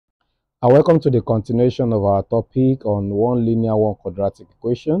Welcome to the continuation of our topic on one linear, one quadratic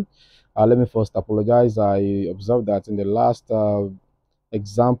equation. Let me first apologize. I observed that in the last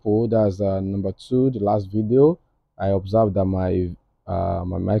example, that's number 2, the last video, I observed that my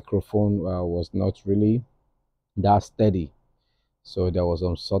microphone was not really that steady. So there was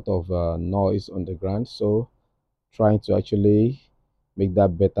some sort of noise on the ground. So trying to actually make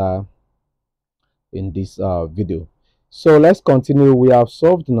that better in this video. So let's continue. We have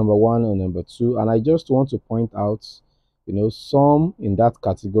solved number 1 and number 2, and I just want to point out, some in that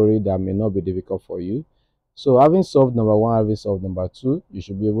category that may not be difficult for you. So having solved number 1, having solved number 2, you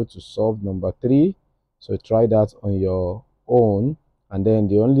should be able to solve number 3. So try that on your own, and then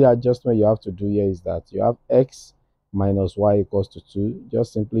the only adjustment you have to do here is that you have x minus y equals to 2.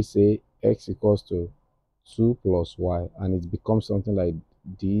 Just simply say x equals to 2 plus y, and it becomes something like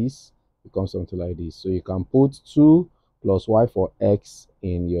this. So you can put 2 plus y for x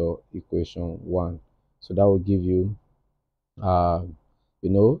in your equation 1. So that will give you a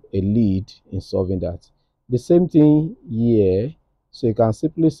lead in solving that. The same thing here. So you can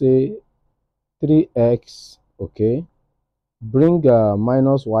simply say 3x, okay, bring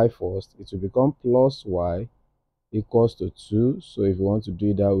minus y first, it will become plus y equals to 2. So if you want to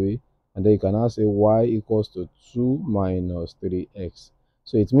do it that way, and then you can now say y equals to 2 minus 3x.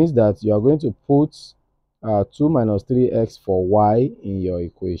 So it means that you are going to put 2 minus 3x for y in your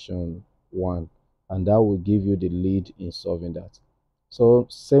equation 1, and that will give you the lead in solving that. So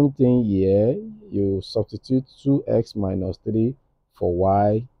same thing here, you substitute 2x minus 3 for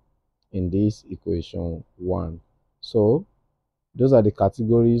y in this equation 1. So those are the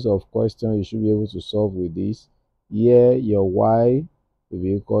categories of questions you should be able to solve with this. Here, your y will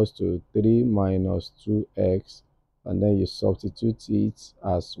be equals to 3 minus 2x, and then you substitute it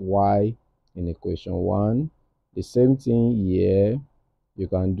as y in equation 1. The same thing here, you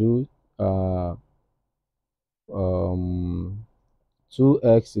can do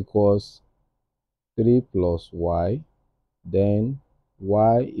 2x equals 3 plus y, then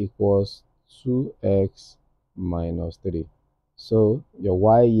y equals 2x minus 3. So your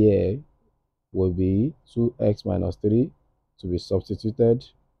y here will be 2x minus 3 to be substituted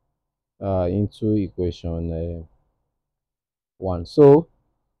into equation 1. So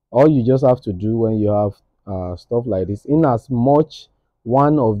all you just have to do when you have stuff like this, in as much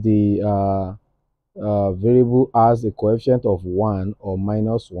one of the variable has a coefficient of 1 or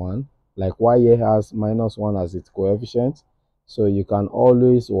minus 1, like y here has minus 1 as its coefficient, so you can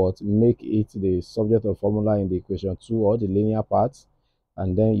always make it the subject of formula in the equation 2 or the linear part,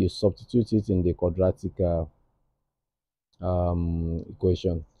 and then you substitute it in the quadratic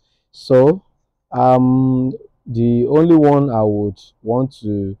equation. So the only one I would want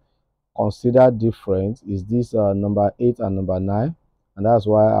to consider different is this number 8 and number 9, and that's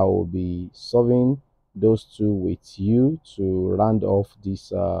why I will be solving those two with you to round off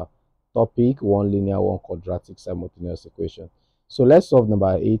this topic, one linear, one quadratic simultaneous equation. So let's solve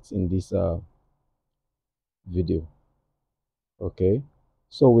number 8 in this video. Okay,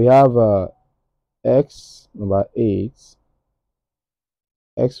 so we have x number 8,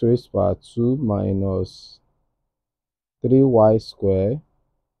 x raised to power 2 minus 3y squared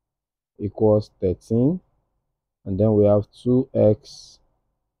equals 13, and then we have 2x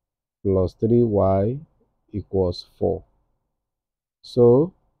plus 3y equals 4.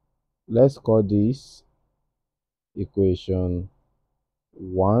 So let's call this equation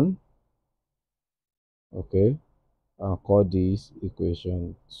 1, okay, and call this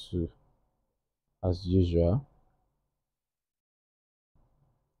equation 2 as usual.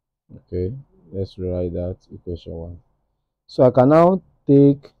 Okay, let's rewrite that equation 1. So I can now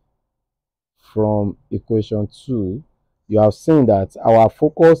take from equation 2, you have seen that our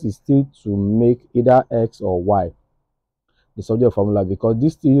focus is still to make either x or y the subject of formula, because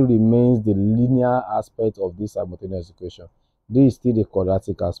this still remains the linear aspect of this simultaneous equation. This is still the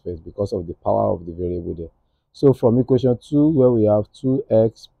quadratic aspect because of the power of the variable there. So from equation 2, where we have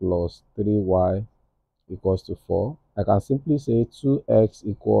 2x plus 3y equals to 4, I can simply say 2x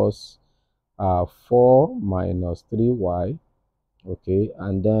equals 4 minus 3y, okay,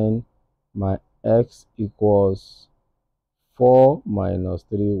 and then my x equals 4 minus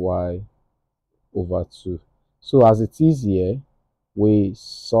 3y over 2. So as it is here, we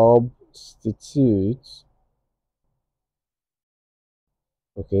substitute,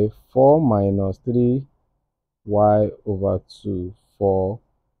 okay, 4 minus 3y over 2 for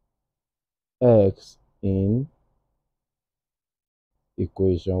x in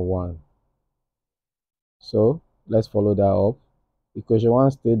equation 1. So let's follow that up. Equation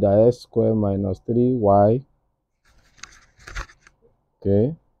 1 states that x squared minus 3y,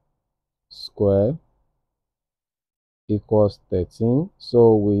 okay, square equals 13.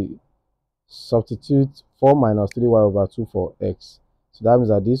 So we substitute 4 minus 3y over 2 for x. So that means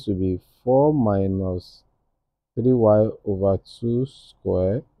that this will be 4 minus 3y over 2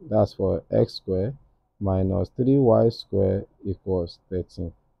 square, that's for x square, minus 3y square equals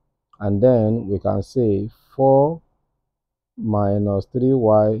 13. And then we can say 4 minus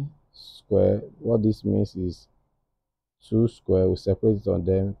 3y square, what this means is 2 square, we separate it on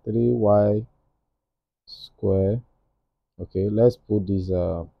them, 3y square. Okay, let's put this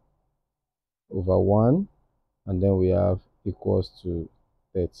over 1, and then we have equals to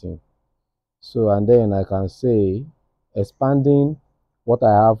 13. So, and then I can say, expanding what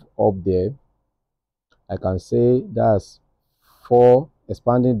I have up there, I can say that's 4,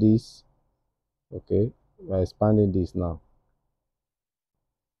 expanding this, okay, we're expanding this now.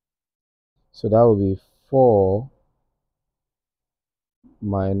 So that will be 4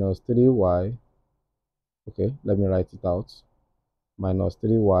 minus 3y, okay, let me write it out, minus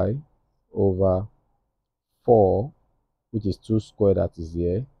 3y over 4, which is 2 square that is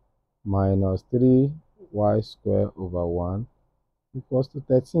here, minus 3y square over 1 equals to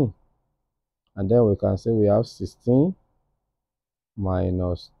 13. And then we can say we have 16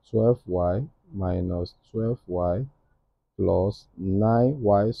 minus 12y minus 12y plus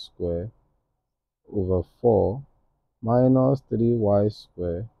 9y square over 4 minus 3y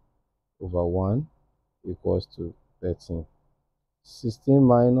square over 1 equals to 13. 16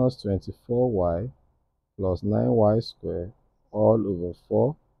 minus 24y plus 9y square all over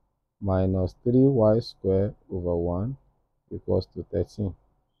 4 minus 3y square over 1 equals to 13.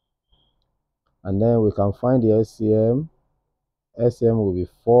 And then we can find the LCM. LCM will be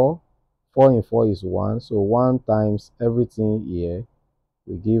 4. 4 in 4 is 1. So 1 times everything here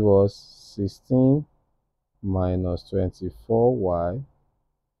will give us 16 minus 24y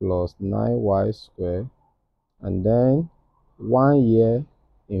plus 9y square. And then 1 here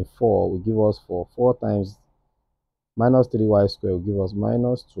in 4 will give us 4. 4 times minus 3y square will give us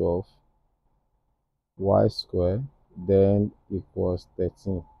minus 12y square, then equals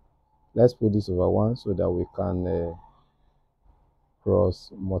 13. Let's put this over 1 so that we can cross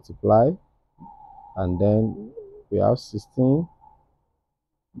multiply, and then we have 16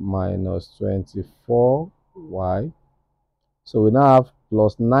 minus 24y. So we now have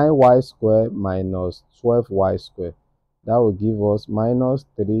plus 9y square minus 12y square. That will give us minus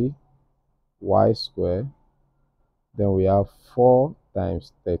 3y square. Then we have 4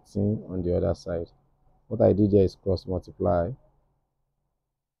 times 13 on the other side. What I did here is cross multiply.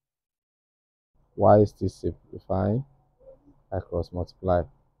 Y is still simplifying. I cross multiply.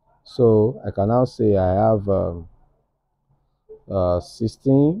 So I can now say I have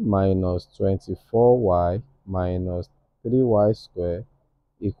 16 minus 24y minus 3y square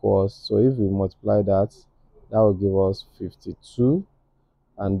equals, so if we multiply that, that will give us 52.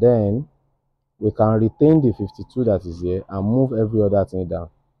 And then we can retain the 52 that is here and move every other thing down.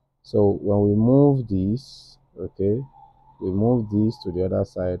 So when we move this, okay, we move this to the other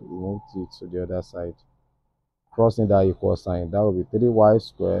side, we move it to the other side, crossing that equal sign, that will be 3y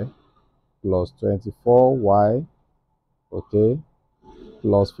square plus 24y, okay,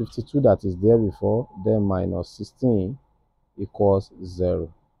 plus 52 that is there before, then minus 16 equals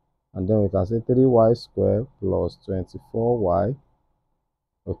 0. And then we can say 3y square plus 24y,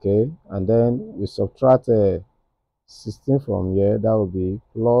 okay, and then we subtract 16 from here, that will be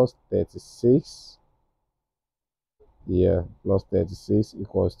plus 36, yeah, plus 36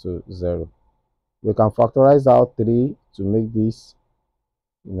 equals to 0. We can factorize out 3 to make this,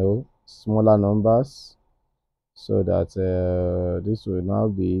 smaller numbers, so that this will now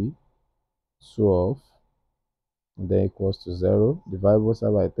be 12, and then equals to 0. Divide both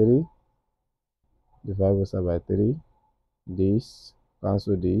sides by 3, divide both sides by 3, this,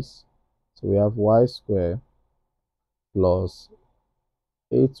 cancel this, so we have y square plus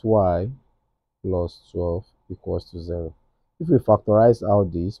 8y plus 12 equals to 0. If we factorize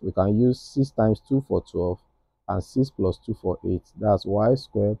out this, we can use 6 times 2 for 12 and 6 plus 2 for 8. That's y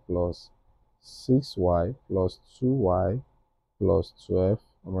squared plus 6y plus 2y plus 12.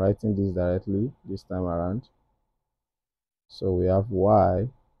 I'm writing this directly this time around. So we have y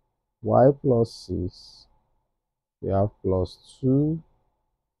plus 6, we have plus 2,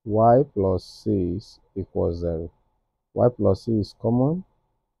 y plus 6 equals 0. Y plus 6 is common.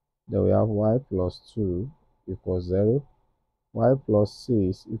 Then we have y plus 2 equals 0. Y plus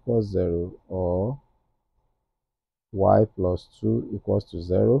 6 equals 0, or y plus 2 equals to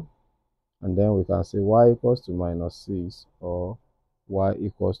 0. And then we can say y equals to minus 6, or y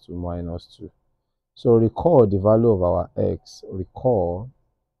equals to minus 2. So recall the value of our x. Recall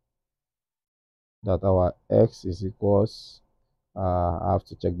that our x is equals, I have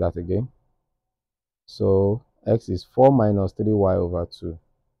to check that again. So x is 4 minus 3y over 2.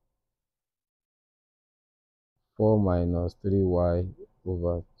 4 minus 3y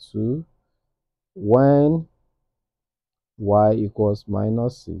over 2 when y equals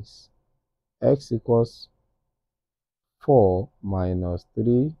minus 6, x equals 4 minus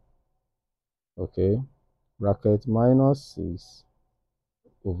 3, okay, bracket minus 6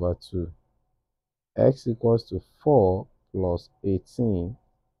 over 2. X equals to 4 plus 18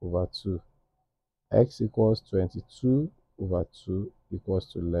 over 2. X equals 22 over 2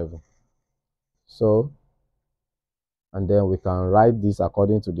 equals to 11. So, and then we can write this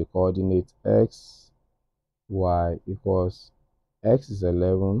according to the coordinate x, y equals x is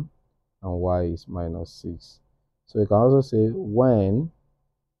 11 and y is minus 6. So we can also say when,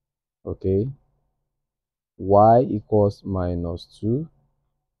 okay, y equals minus 2,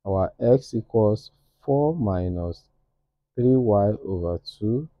 our x equals 4 minus 3y over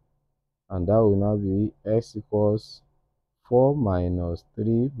 2, and that will now be x equals 4 minus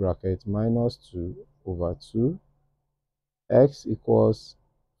 3 bracket minus 2 over 2, x equals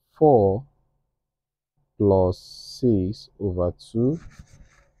 4 plus 6 over 2,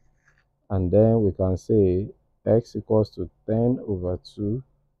 and then we can say x equals to 10 over 2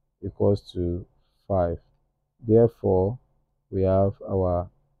 equals to 5. Therefore, we have our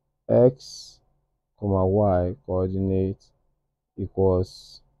x, comma y coordinate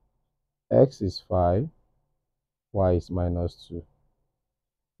equals x is 5, y is minus 2.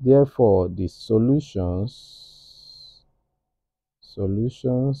 Therefore, the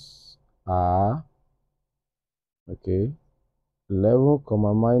solutions are, okay, 11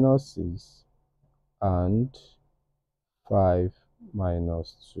 comma minus 6 and 5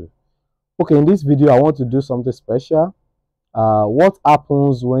 minus 2. Okay, in this video I want to do something special. What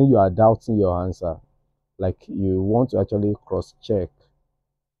happens when you are doubting your answer, like you want to actually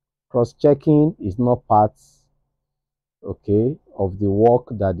cross-checking is not part, okay, of the work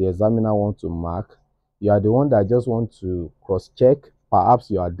that the examiner wants to mark. You are the one that just want to cross-check. Perhaps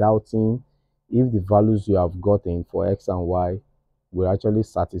you are doubting if the values you have gotten for x and y will actually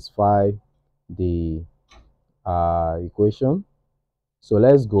satisfy the equation. So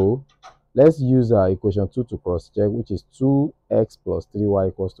let's go. Let's use equation 2 to cross-check, which is 2x plus 3y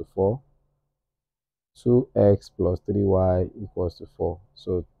equals to 4. 2x plus 3y equals to 4.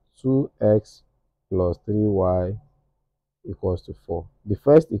 So 2x plus 3y equals to 4. The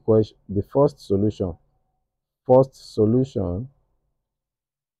first equation, the first solution,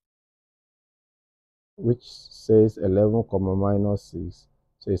 which says 11 comma minus 6.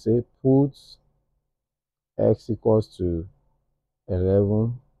 So you say put x equals to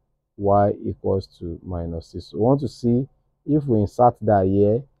 11, y equals to minus 6. So we want to see if we insert that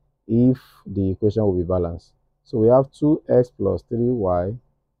here, if the equation will be balanced. So we have 2x plus 3y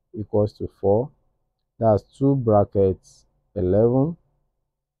equals to 4. That's 2 brackets 11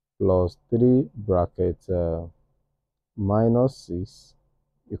 plus 3 brackets minus 6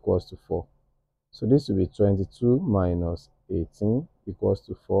 equals to 4. So this will be 22 minus 18 equals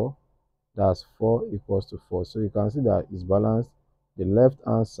to 4. That's 4 equals to 4. So you can see that it's balanced. The left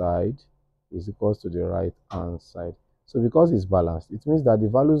hand side is equals to the right hand side. So because it's balanced, it means that the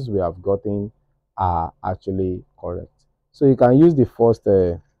values we have gotten are actually correct. So you can use the first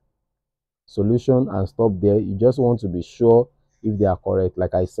solution and stop there. You just want to be sure if they are correct.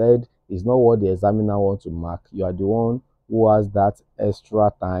 Like I said, it's not what the examiner wants to mark. You are the one who has that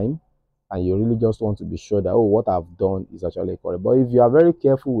extra time, and you really just want to be sure that, oh, what I've done is actually correct. But if you are very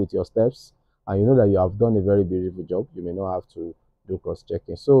careful with your steps and you know that you have done a very beautiful job, you may not have to do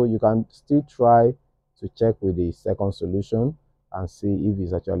cross-checking. So you can still try to check with the second solution and see if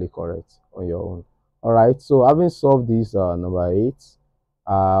it's actually correct on your own. All right, so having solved this number 8,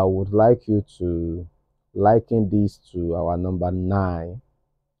 I would like you to liken this to our number 9.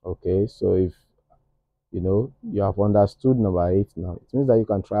 Okay, so if you have understood number 8 now, it means that you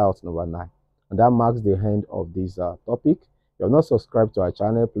can try out number 9, and that marks the end of this topic. If you have not subscribed to our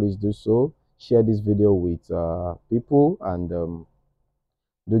channel, please do so. Share this video with people, and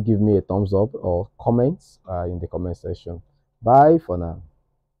do give me a thumbs up or comments in the comment section. Bye for now.